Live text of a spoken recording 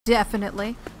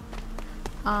Definitely.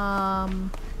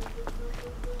 Trying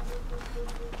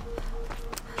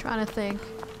to think.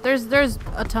 There's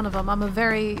a ton of them. I'm a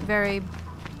very,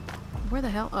 where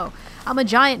the hell? Oh, I'm a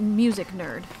giant music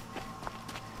nerd.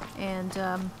 And,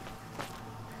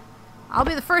 I'll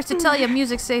be the first to tell you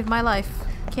music saved my life.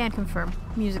 Can confirm.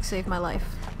 Music saved my life.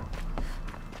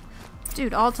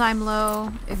 Dude, all-time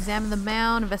low. Examine the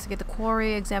mound. Investigate the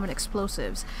quarry. Examine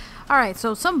explosives. Alright,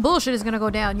 so some bullshit is gonna go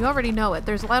down. You already know it.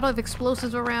 There's a lot of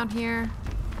explosives around here.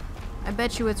 I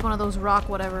bet you it's one of those rock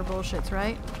whatever bullshits,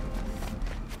 right?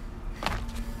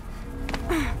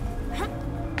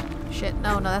 Shit,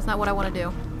 no, that's not what I want to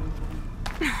do.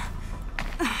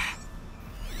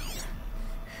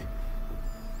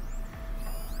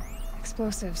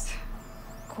 Explosives.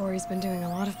 Quarry's been doing a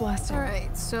lot of blasting.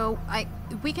 Alright, so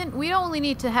we only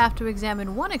need to have to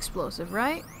examine one explosive,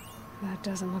 right? That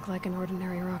doesn't look like an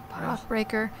ordinary rock pile. Rock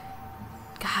breaker.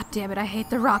 God damn it, I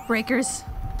hate the rock breakers.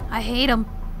 I hate them.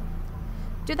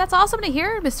 Dude, that's awesome to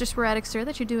hear, Mr. Sporadic Sir,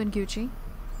 that you're doing Gucci.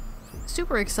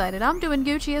 Super excited. I'm doing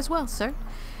Gucci as well, sir.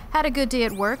 Had a good day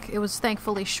at work. It was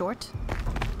thankfully short.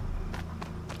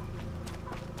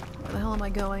 Where the hell am I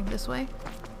going? This way?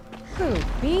 Who?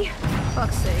 Me?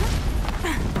 Fuck's sake.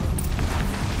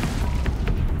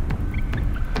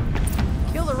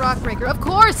 Kill the rock breaker. Of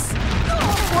course!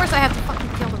 Of course I have to fucking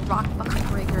kill the rock fucking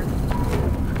breaker.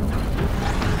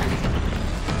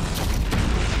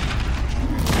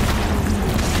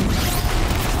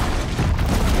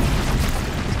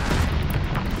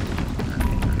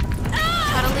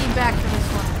 Gotta lean back for this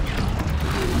one.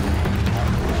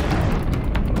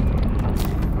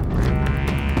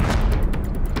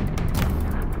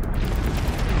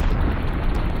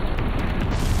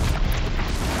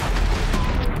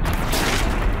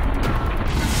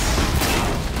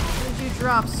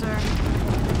 Drop, sir.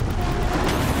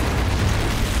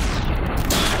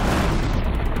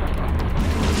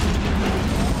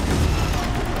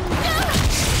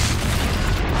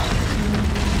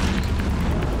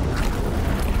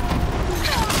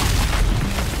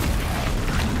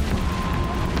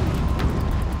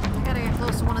 I gotta get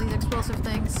close to one of these explosive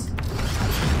things.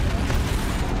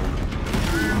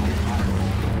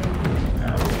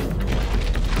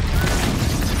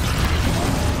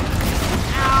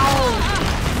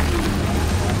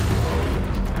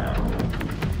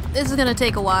 This is gonna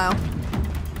take a while.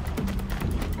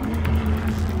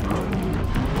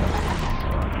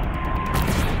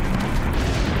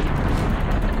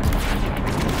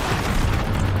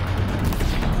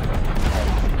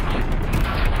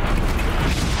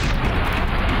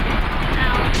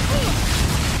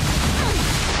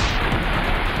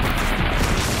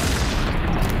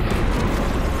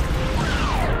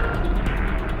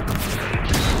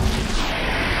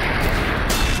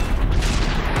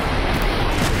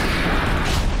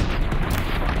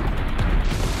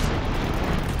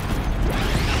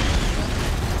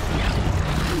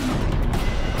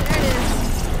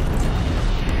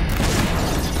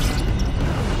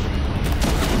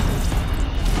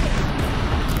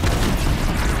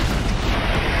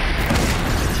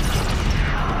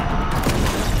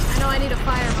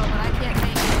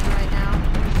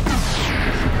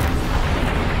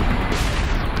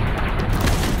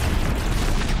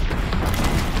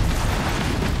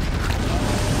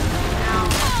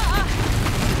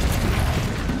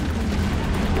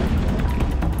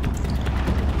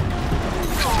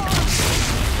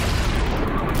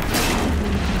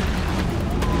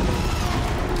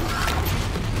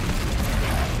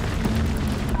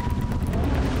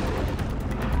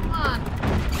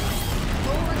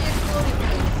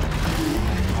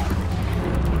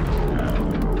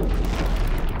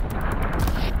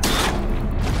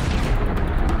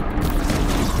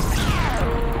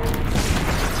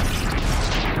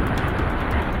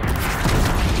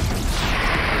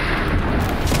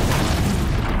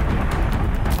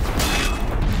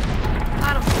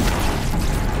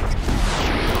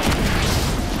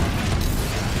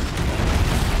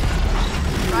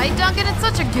 Right, Duncan? It's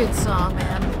such a good song,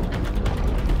 man.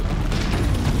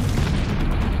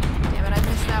 Damn it, I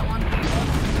missed that one.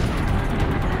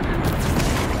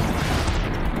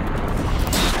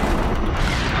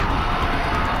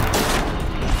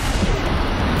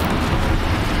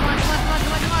 Come on, come on, come on,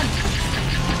 come on, come on.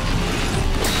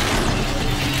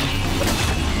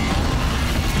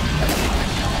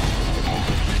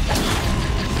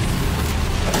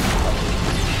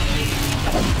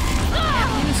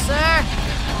 Damn you, sir.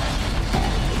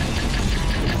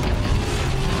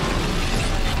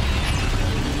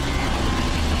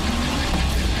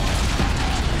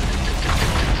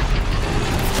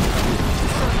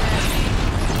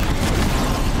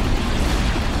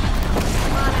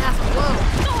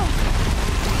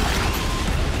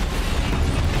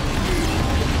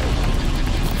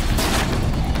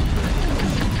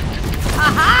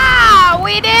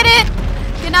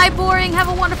 exploring.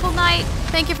 Have a wonderful night.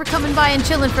 Thank you for coming by and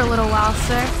chilling for a little while,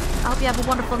 sir. I hope you have a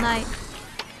wonderful night.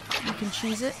 You can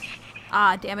cheese it.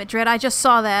 Ah, damn it, Dread. I just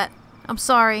saw that. I'm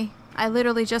sorry. I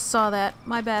literally just saw that.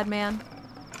 My bad, man.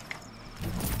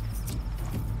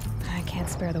 I can't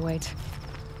spare the weight.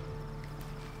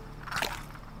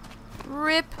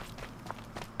 Rip.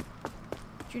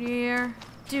 Junior.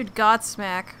 Dude,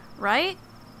 Godsmack. Right?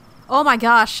 Oh my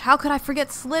gosh. How could I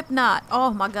forget Slipknot?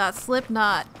 Oh my god,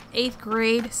 Slipknot. 8th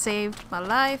grade saved my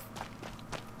life.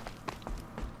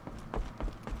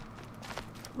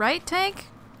 Right, Tank?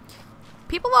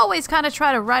 People always kind of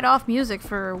try to write off music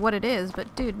for what it is,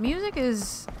 but dude, music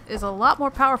is a lot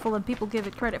more powerful than people give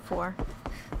it credit for.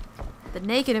 The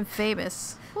Naked and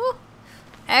Famous. Woo.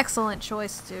 Excellent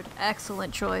choice, dude.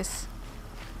 Excellent choice.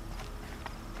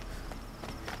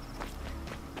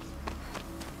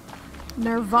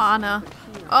 Nirvana.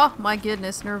 Oh my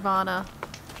goodness, Nirvana.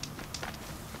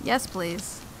 Yes,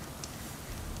 please.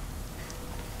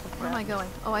 Where am I going?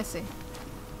 Oh, I see.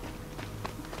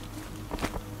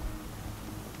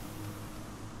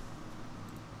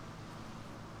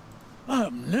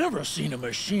 I've never seen a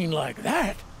machine like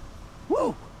that.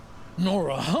 Whoa! Nor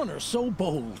a hunter so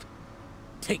bold.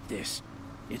 Take this.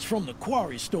 It's from the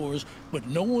quarry stores, but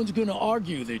no one's gonna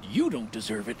argue that you don't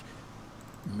deserve it.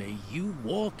 May you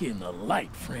walk in the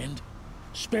light, friend.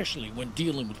 Especially when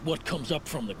dealing with what comes up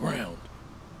from the ground.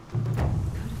 Could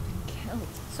have been killed.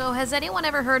 So, has anyone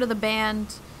ever heard of the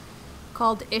band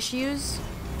called Issues?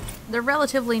 They're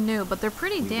relatively new, but they're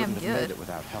pretty damn good.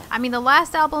 I mean, the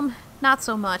last album, not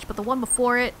so much, but the one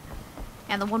before it,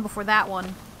 and the one before that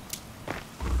one.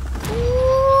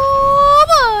 Ooh,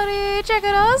 buddy, check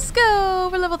it out, let's go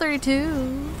for level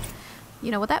 32.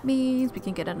 You know what that means. We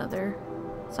can get another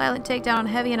silent takedown on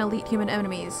heavy and elite human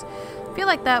enemies. I feel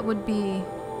like that would be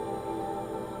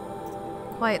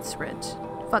quiet sprint.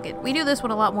 Fuck it. We do this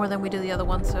one a lot more than we do the other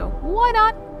one, so why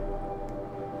not?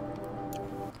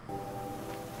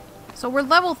 So we're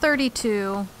level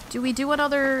 32. Do we do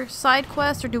another side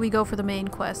quest or do we go for the main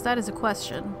quest? That is a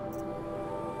question.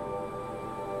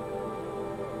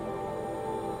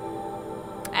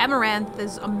 Amaranth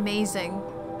is amazing.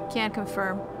 Can't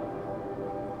confirm.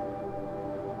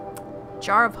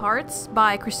 Jar of Hearts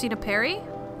by Christina Perry?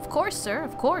 Of course, sir.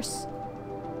 Of course.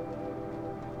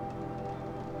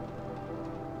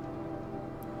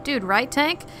 Dude, right,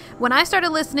 Tank? When I started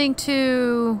listening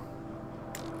to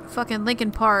fucking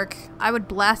Linkin Park, I would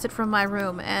blast it from my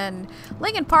room, and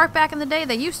Linkin Park back in the day,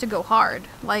 they used to go hard.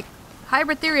 Like,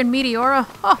 Hybrid Theory and Meteora,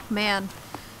 oh man.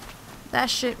 That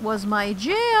shit was my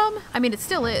jam. I mean, it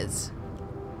still is.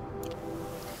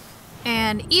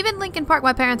 And even Linkin Park,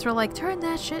 my parents were like, turn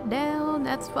that shit down,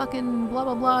 that's fucking blah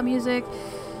blah blah music.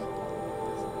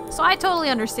 So I totally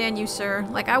understand you, sir.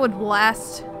 Like, I would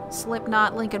blast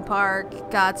Slipknot, Linkin Park,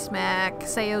 Godsmack,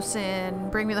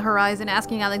 Seosin, Bring Me the Horizon,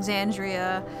 Asking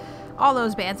Alexandria, all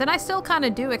those bands. And I still kind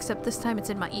of do, except this time it's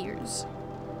in my ears.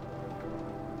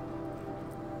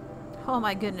 Oh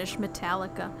my goodness,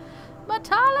 Metallica.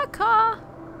 Metallica!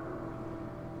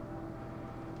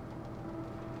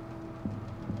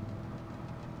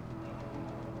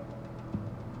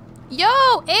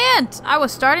 Yo, Ant! I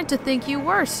was starting to think you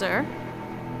were, sir.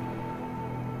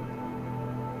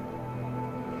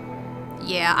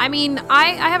 Yeah, I mean,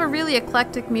 I have a really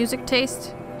eclectic music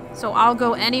taste, so I'll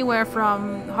go anywhere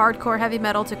from hardcore heavy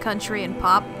metal to country and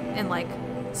pop in like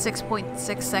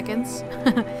 6.6 seconds.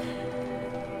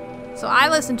 So I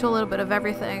listen to a little bit of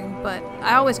everything, but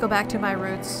I always go back to my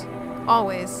roots.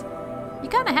 Always. You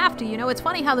kind of have to, you know? It's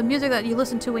funny how the music that you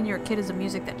listen to when you're a kid is the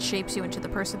music that shapes you into the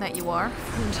person that you are.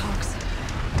 Talks.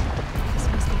 This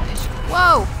must be Bishop.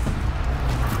 Whoa!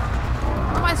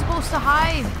 Where am I supposed to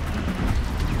hide?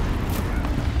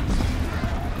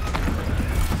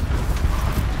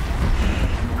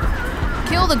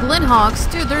 Kill the Glinhawks.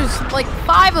 Dude, there's like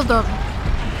 5 of them.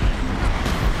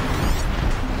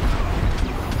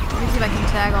 Let me see if I can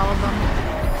tag all of them.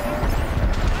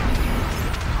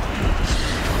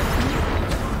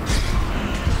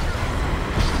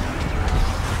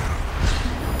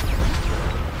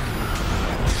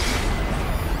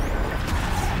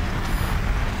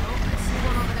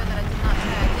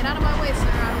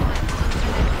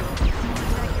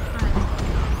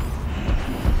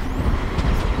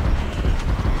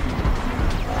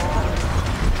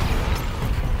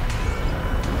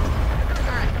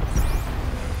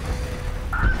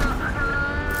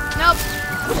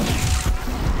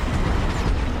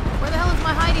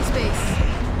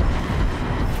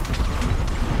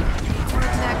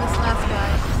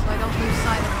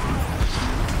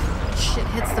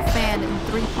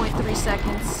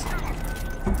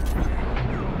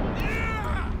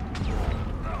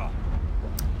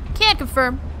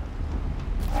 confirm.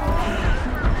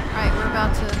 Alright, we're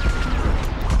about to...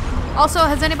 Also,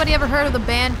 has anybody ever heard of the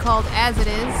band called As It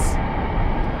Is?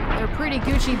 They're a pretty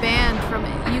Gucci band from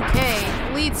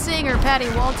UK. Lead singer Patty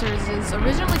Walters is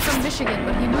originally from Michigan,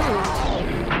 but he moved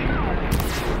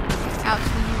out to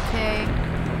the UK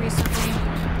recently.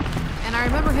 And I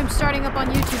remember him starting up on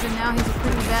YouTube, and now he's a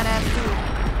pretty badass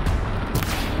dude.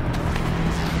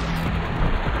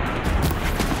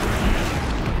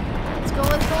 Let's go,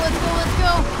 let's go, let's go, let's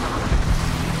go!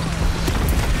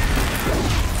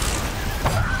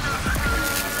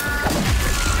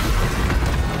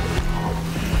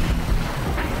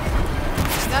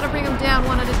 Gotta bring them down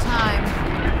one at a time.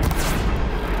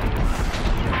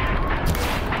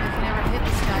 I can never hit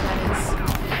this guy, that is.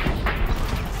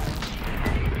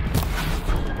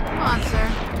 Come on, sir.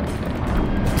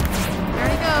 There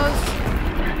he goes.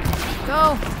 Go!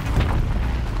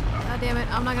 God damn it,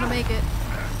 I'm not gonna make it.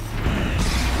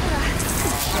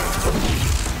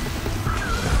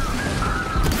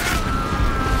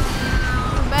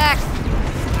 Come back!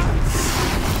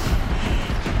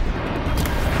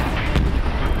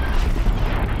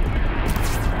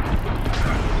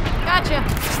 Gotcha!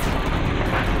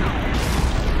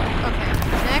 Okay,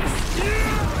 next.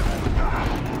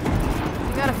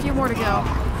 We got a few more to go.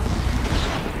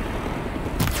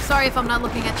 Sorry if I'm not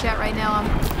looking at chat right now. I'm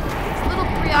a little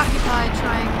preoccupied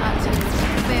trying not to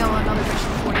fail another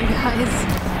mission for you guys.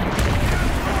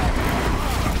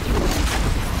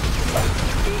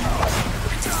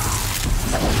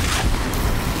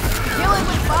 Kill it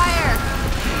with fire!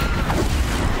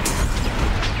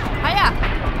 Hiya!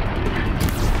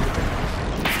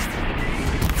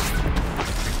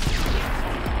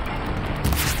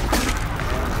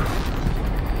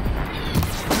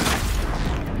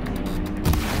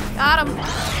 Got him!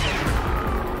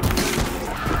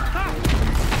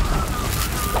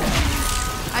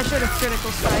 I should have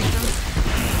critical striked him.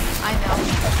 I know.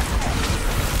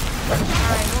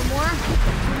 Alright, one more.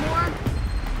 Two more.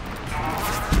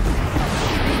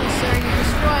 Thank you, sir. You're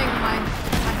destroying my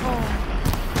home.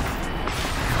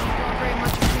 I don't very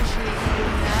much appreciate you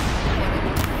doing that.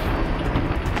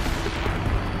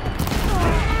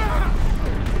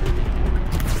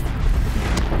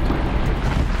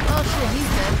 Oh shit, he's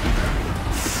dead.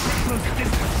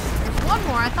 There's one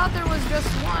more. I thought there was just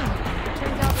one.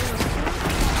 Turns out there was two.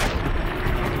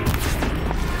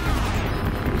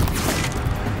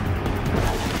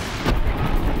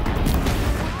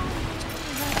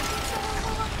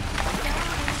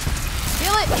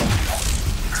 Kill it!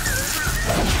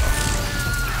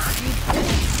 You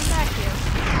didn't come back here.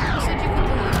 You said you could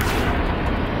leave.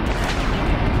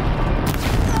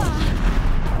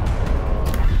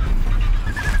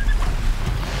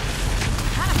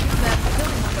 Kind of feel bad for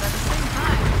killing them, but at the same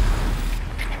time,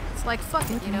 it's like, fuck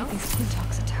it, you know? These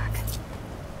Tintox attack.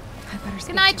 I better speak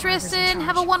Good night, to whoever's in Tristan.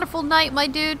 Have a charge. wonderful night, my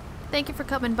dude. Thank you for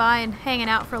coming by and hanging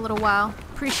out for a little while.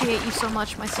 Appreciate you so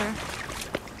much, my sir.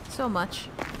 So much.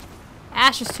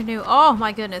 Ashes to New. Oh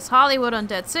my goodness. Hollywood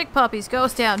Undead. Sick Puppies.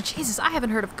 Ghost Town. Jesus, I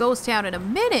haven't heard of Ghost Town in a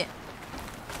minute.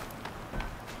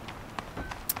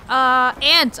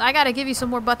 And I gotta give you some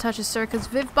more butt touches, sir, because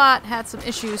Vivbot had some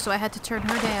issues, so I had to turn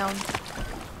her down.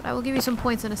 But I will give you some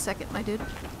points in a second, my dude.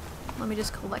 Let me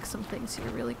just collect some things here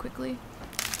really quickly.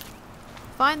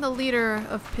 Find the leader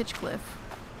of Pitchcliff.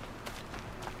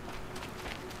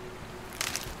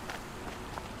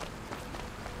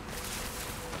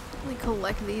 Let me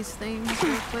collect these things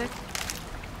real quick.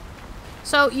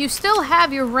 So, you still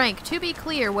have your rank. To be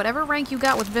clear, whatever rank you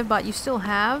got with Vivbot, you still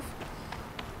have.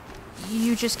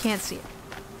 You just can't see it.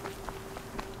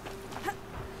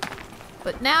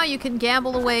 But now you can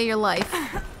gamble away your life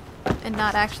and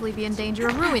not actually be in danger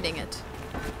of ruining it.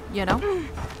 You know?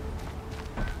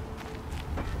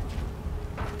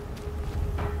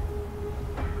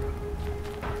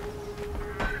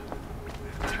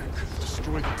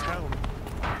 Destroy the town.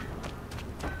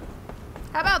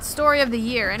 How about Story of the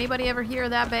Year? Anybody ever hear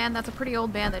of that band? That's a pretty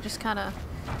old band that just kind of...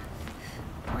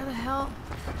 Where the hell?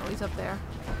 Oh, he's up there.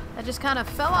 That just kind of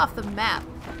fell off the map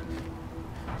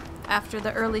after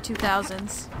the early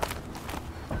 2000s.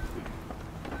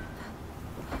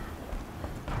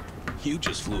 You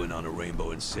just flew in on a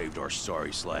rainbow and saved our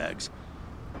sorry slags.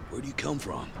 Where do you come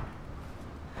from?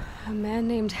 A man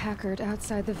named Hackard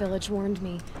outside the village warned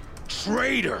me.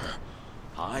 Traitor!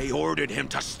 I ordered him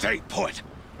to stay put.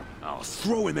 I'll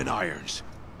throw him in irons.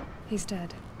 He's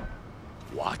dead.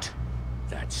 What?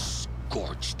 That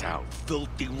scorched out,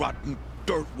 filthy, rotten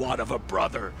dirtwad of a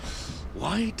brother.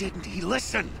 Why didn't he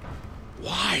listen?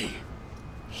 Why?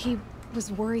 He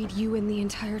was worried you and the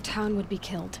entire town would be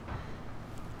killed.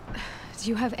 Do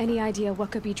you have any idea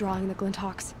what could be drawing the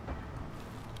Glinthawks?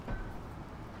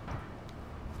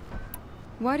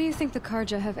 Why do you think the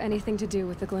Karja have anything to do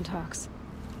with the Glinthawks?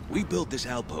 We built this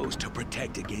outpost to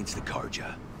protect against the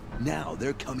Karja. Now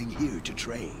they're coming here to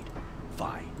trade.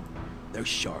 Fine. Their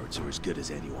shards are as good as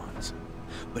anyone's.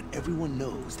 But everyone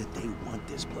knows that they want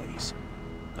this place.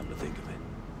 Come to think of it,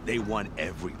 they want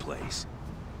every place.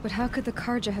 But how could the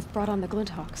Karja have brought on the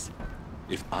Glinthawks?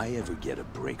 If I ever get a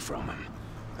break from them,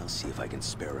 I'll see if I can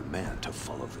spare a man to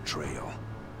follow the trail.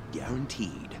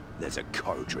 Guaranteed, there's a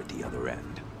Karja at the other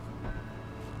end.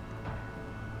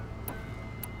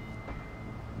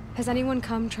 Has anyone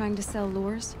come trying to sell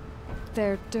lures?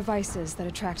 They're devices that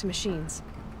attract machines.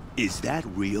 Is that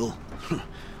real?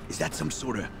 Is that some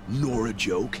sort of Nora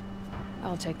joke?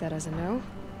 I'll take that as a no.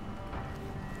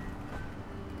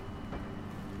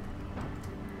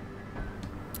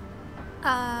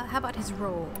 How about his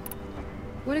role?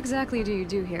 What exactly do you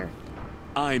do here?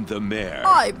 I'm the mayor.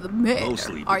 I'm the mayor.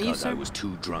 Mostly Are you, because I sir? was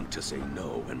too drunk to say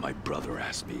no when my brother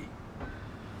asked me.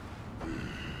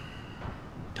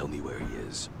 Tell me where he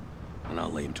is, and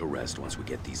I'll lay him to rest once we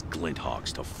get these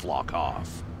Glinthawks to flock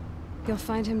off. You'll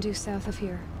find him due south of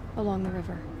here, along the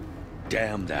river.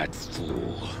 Damn that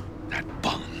fool. That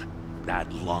bum. That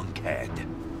lunkhead.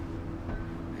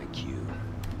 Thank you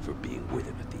for being with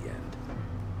him at the end.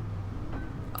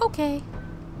 Okay.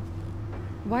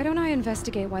 Why don't I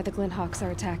investigate why the Glinthawks are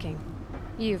attacking?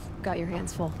 You've got your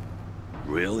hands full.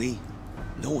 Really?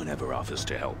 No one ever offers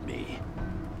to help me.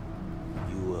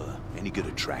 You, any good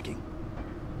at tracking?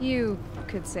 You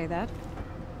could say that.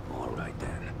 All right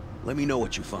then. Let me know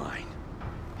what you find.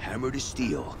 Hammer to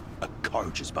steel. A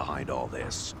Karj is behind all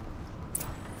this.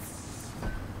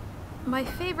 My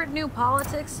favorite new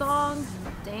politics song?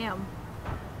 Damn.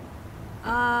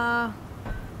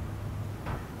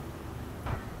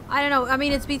 I don't know. I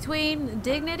mean, it's between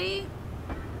Dignity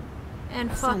and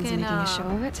Sun's fucking, making a show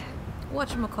of it.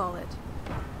 whatchamacallit.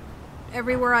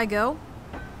 Everywhere I Go.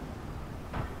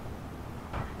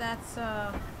 That's,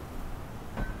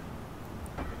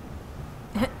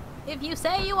 if you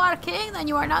say you are king, then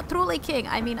you are not truly king.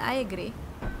 I mean, I agree.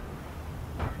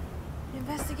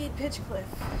 Investigate Pitchcliff.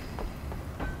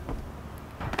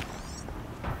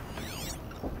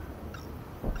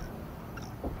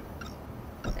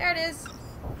 There it is.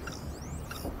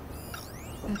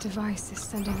 That device is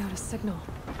sending out a signal.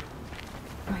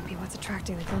 Might be what's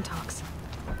attracting the Glinthawks.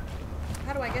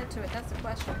 How do I get to it? That's the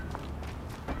question.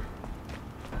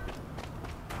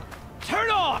 Turn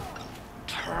off!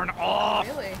 Turn off!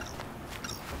 Really?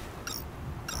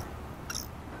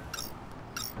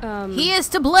 He He is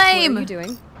to What are blame! you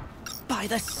doing? By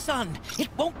the sun! It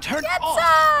won't turn Get off!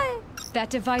 side! That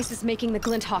device is making the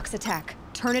Glinthawks attack.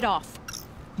 Turn it off.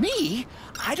 Me?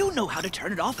 I don't know how to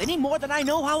turn it off any more than I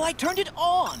know how I turned it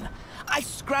on. I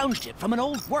scrounged it from an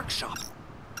old workshop.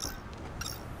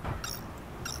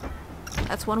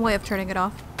 That's one way of turning it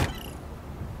off.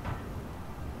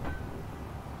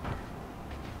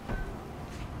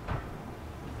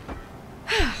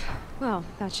 Well,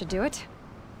 that should do it.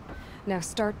 Now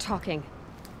start talking.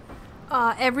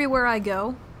 Everywhere I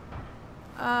go.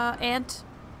 Ant.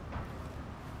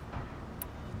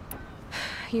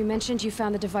 You mentioned you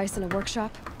found the device in a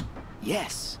workshop?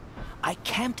 Yes, I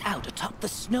camped out atop the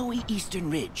snowy eastern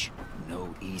ridge.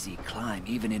 No easy climb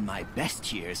even in my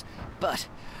best years, but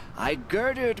I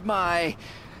girded my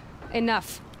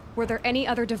Enough. Were there any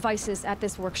other devices at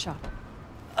this workshop?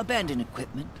 abandoned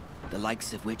equipment, the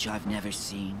likes of which I've never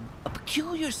seen. A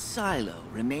peculiar silo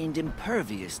remained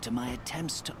impervious to my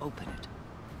attempts to open it.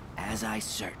 As I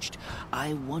searched,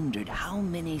 I wondered how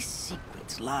many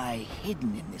secrets lie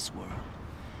hidden in this world,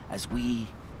 as we,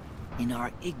 in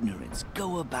our ignorance,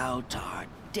 go about our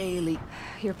daily...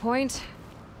 Your point?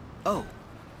 Oh,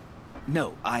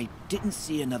 no, I didn't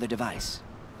see another device.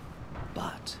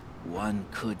 But one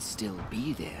could still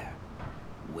be there,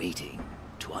 waiting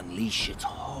to unleash its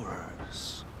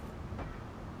horrors.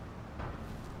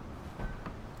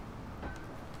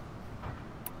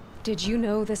 Did you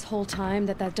know this whole time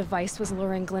that that device was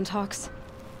luring Glinthawks?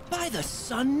 By the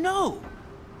sun, no!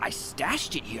 I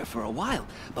stashed it here for a while,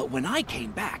 but when I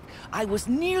came back, I was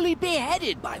nearly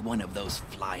beheaded by one of those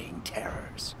flying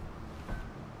terrors.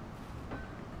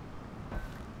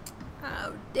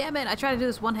 Oh, damn it. I try to do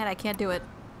this one hand, I can't do it.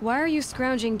 Why are you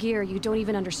scrounging gear you don't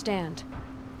even understand?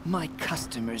 My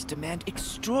customers demand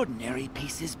extraordinary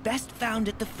pieces best found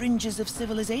at the fringes of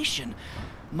civilization.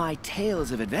 My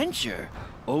tales of adventure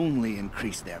only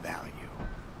increase their value.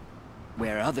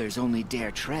 Where others only dare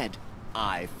tread,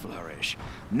 I flourish.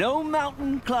 No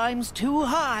mountain climbs too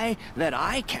high that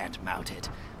I can't mount it.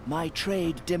 My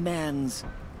trade demands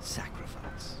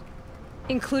sacrifice.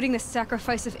 Including the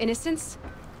sacrifice of innocence?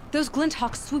 Those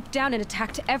Glinthawks swooped down and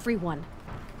attacked everyone.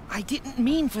 I didn't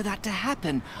mean for that to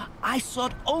happen. I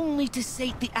sought only to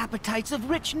sate the appetites of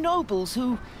rich nobles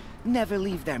who never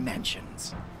leave their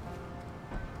mansions.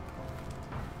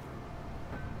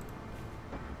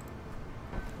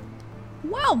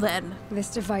 Well then. This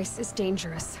device is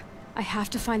dangerous. I have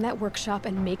to find that workshop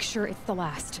and make sure it's the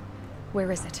last.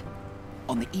 Where is it?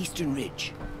 On the eastern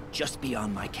ridge, just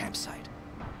beyond my campsite.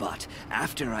 But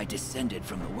after I descended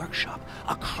from the workshop,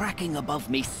 a cracking above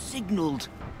me signaled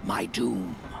my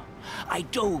doom. I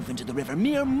dove into the river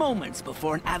mere moments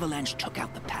before an avalanche took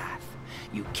out the path.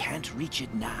 You can't reach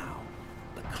it now.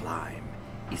 The climb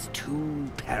is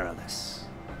too perilous.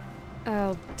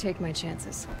 I'll take my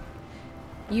chances.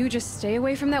 You just stay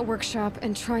away from that workshop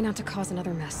and try not to cause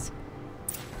another mess.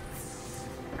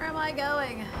 Where am I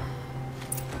going?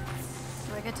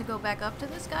 Do I get to go back up to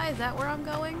this guy? Is that where I'm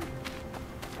going?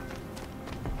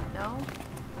 No?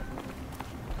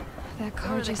 That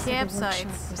Where are the Kaji said the workshop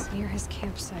campsites? was near his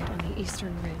campsite on the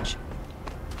eastern ridge.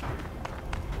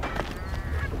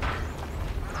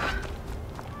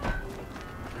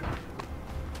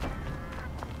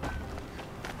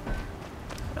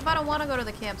 What if I don't want to go to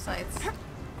the campsites?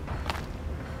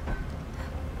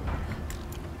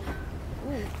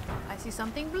 Ooh, I see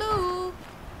something blue.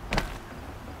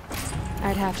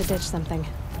 I'd have to ditch something.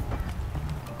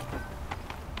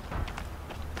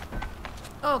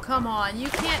 Oh, come on. You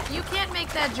can't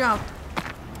make that jump.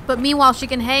 But meanwhile, she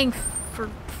can hang for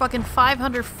fucking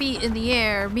 500 feet in the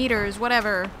air, meters,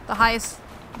 whatever. The highest,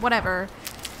 whatever.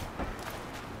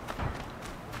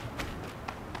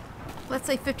 Let's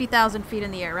say 50,000 feet in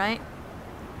the air, right?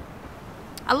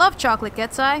 I love chocolate,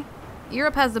 gets I?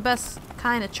 Europe has the best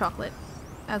kind of chocolate,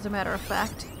 as a matter of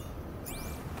fact.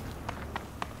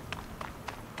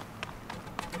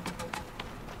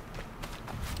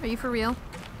 Are you for real?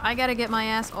 I gotta get my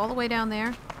ass all the way down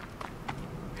there.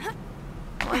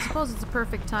 Well, I suppose it's a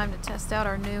perfect time to test out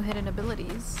our new hidden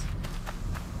abilities.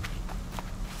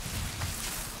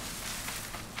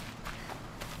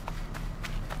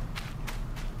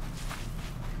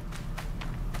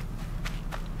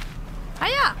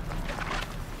 Hiya!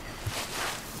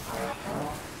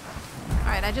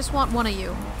 Alright, I just want one of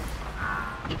you.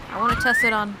 I want to test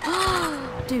it on...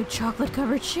 Dude,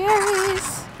 chocolate-covered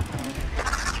cherries!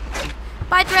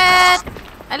 Bye, Dread!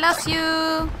 I love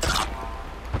you!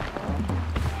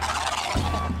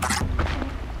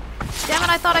 Damn it,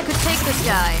 I thought I could take this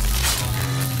guy.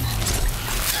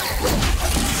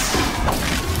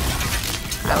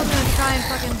 I was gonna try and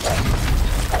fucking...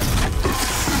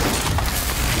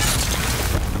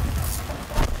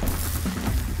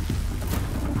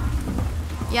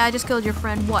 Yeah, I just killed your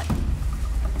friend. What?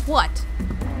 What?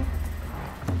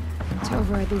 To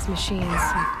override these machines, I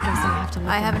guess I have to look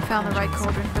I in haven't the found the right dungeons.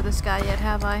 cauldron for this guy yet,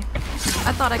 have I?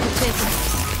 I thought I could take him.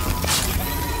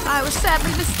 I was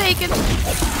sadly mistaken.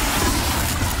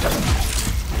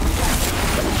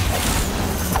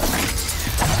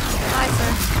 Bye,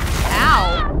 sir. Ow!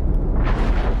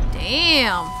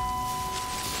 Damn!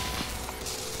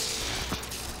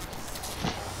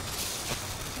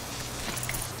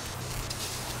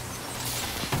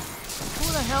 Who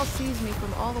the hell sees me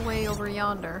from all the way over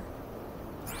yonder?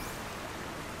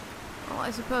 Well,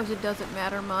 I suppose it doesn't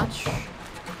matter much.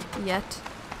 Yet.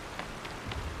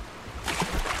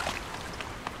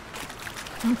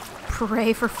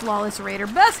 Pray for flawless raider.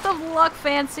 Best of luck,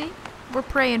 Fancy! We're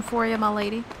praying for you, my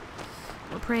lady.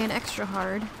 We're praying extra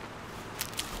hard.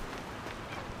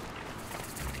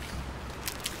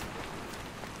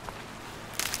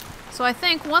 So I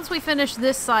think once we finish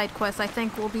this side quest, I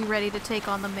think we'll be ready to take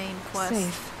on the main quest.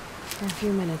 Safe. For a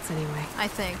few minutes, anyway. I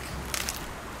think.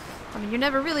 I mean, you're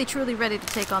never really truly ready to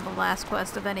take on the last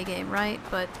quest of any game, right?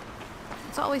 But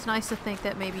it's always nice to think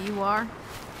that maybe you are.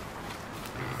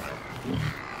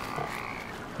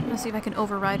 I'm gonna see if I can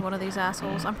override one of these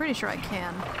assholes. I'm pretty sure I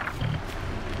can.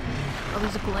 Oh,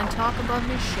 there's a glint hawk above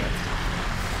me? Shit.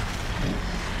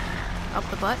 Up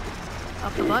the butt.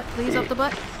 Up the butt. Please, up the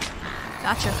butt.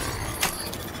 Gotcha.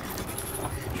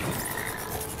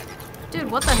 Dude,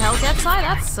 what the hell, Getsai?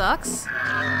 That sucks.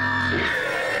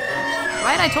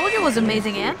 Right? I told you it was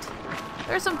Amazing Ant.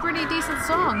 There's some pretty decent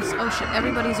songs. Oh shit,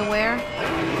 everybody's aware.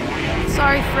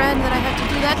 Sorry, friend, that I had to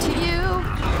do that to you.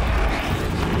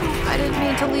 I didn't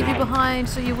mean to leave you behind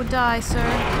so you would die, sir.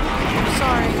 I'm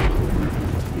sorry.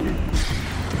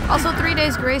 Also, 3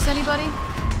 days grace, anybody?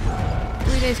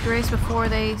 3 days grace before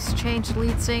they changed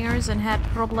lead singers and had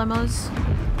problemos.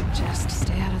 Just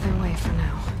stay out of their way for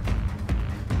now.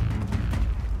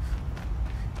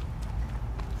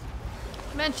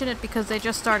 Mention it because they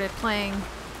just started playing.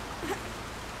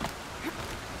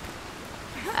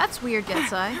 That's weird,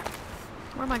 Getsai.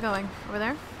 Where am I going? Over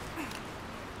there?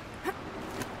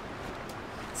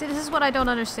 See, this is what I don't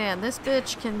understand. This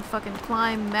bitch can fucking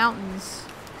climb mountains.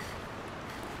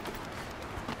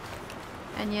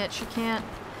 And yet she can't...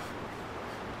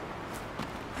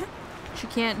 She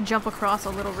can't jump across a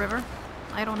little river.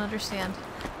 I don't understand.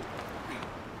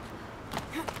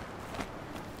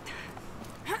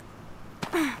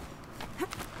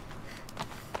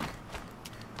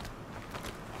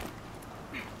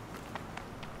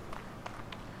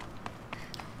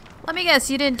 Let me guess,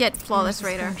 you didn't get Flawless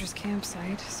Raider. Founder's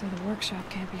campsite, so the workshop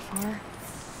can't be far.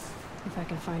 If I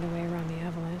can find a way around the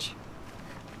avalanche.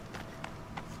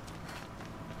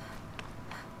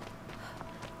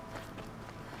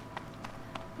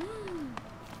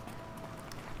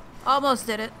 Almost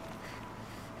did it.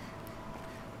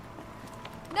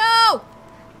 No!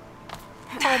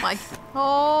 Oh my...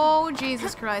 Oh,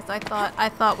 Jesus Christ. I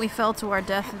thought we fell to our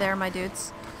death there, my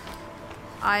dudes.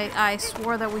 I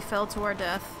swore that we fell to our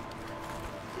death.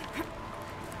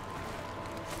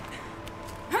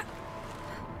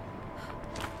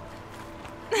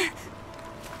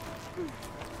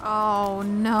 Oh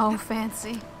no,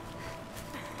 Fancy.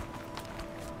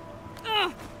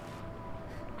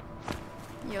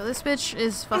 Yo, this bitch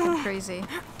is fucking crazy.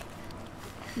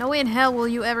 No way in hell will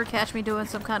you ever catch me doing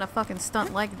some kind of fucking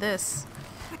stunt like this.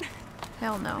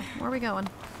 Hell no. Where are we going?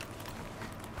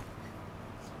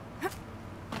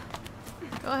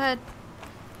 Go ahead.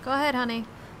 Go ahead, honey.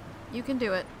 You can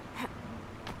do it.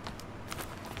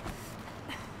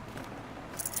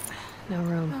 No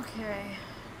room. Okay.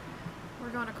 We're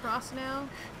going across now.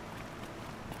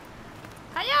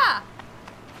 Hiya!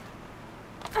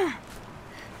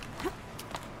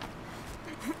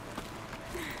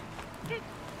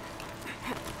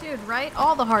 Dude, right?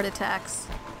 All the heart attacks.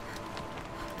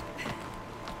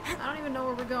 I don't even know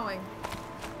where we're going.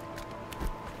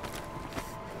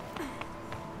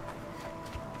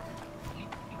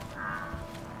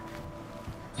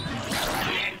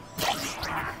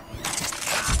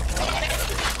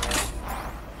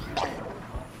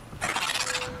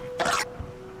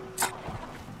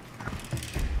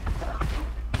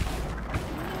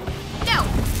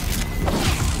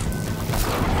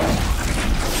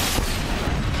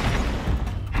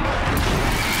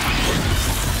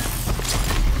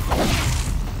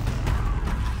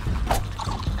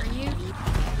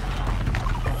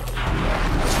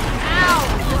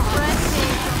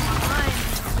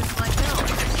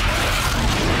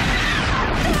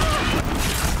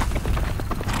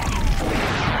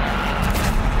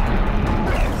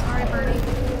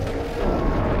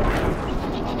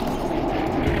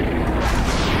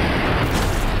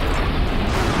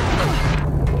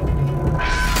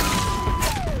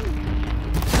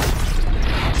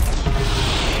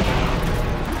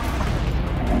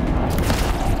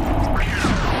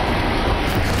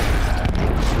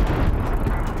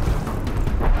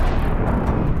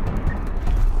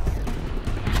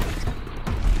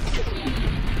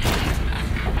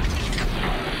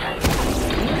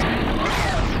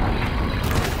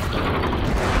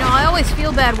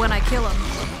 Feel bad when I kill him.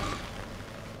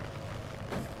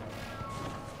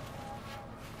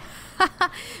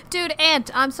 Dude,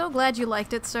 Ant, I'm so glad you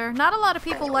liked it, sir. Not a lot of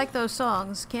people like those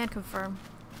songs. Can't confirm.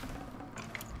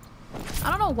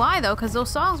 I don't know why though, because those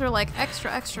songs are like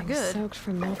extra good. Soaked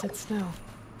from melted snow.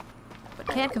 But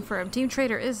can't confirm. Team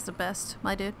Trader is the best,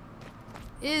 my dude.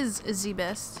 Is the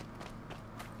best.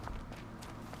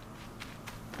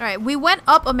 Alright, we went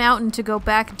up a mountain to go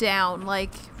back down.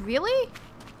 Like, really?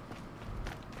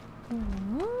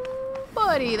 Ooh,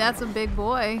 buddy, that's a big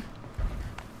boy.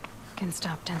 Can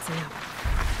stop tensing up.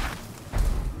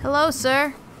 Hello,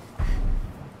 sir.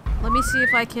 Let me see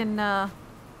if I can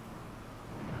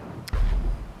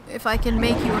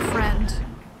make you a friend.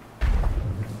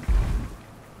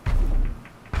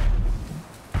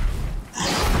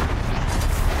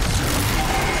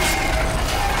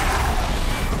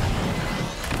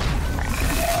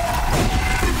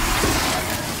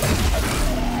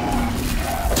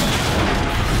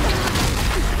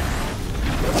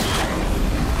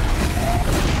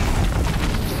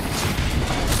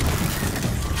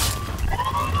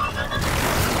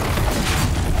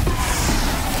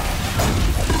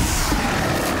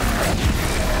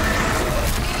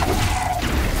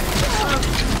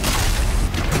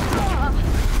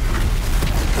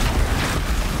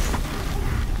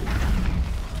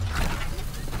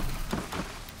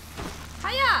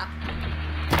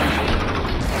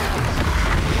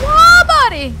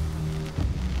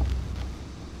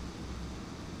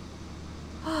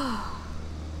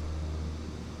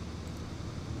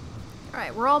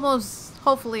 Alright, we're almost,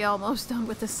 hopefully almost done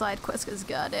with this side quest, because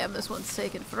goddamn, this one's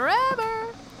taking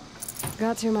forever.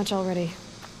 Got too much already.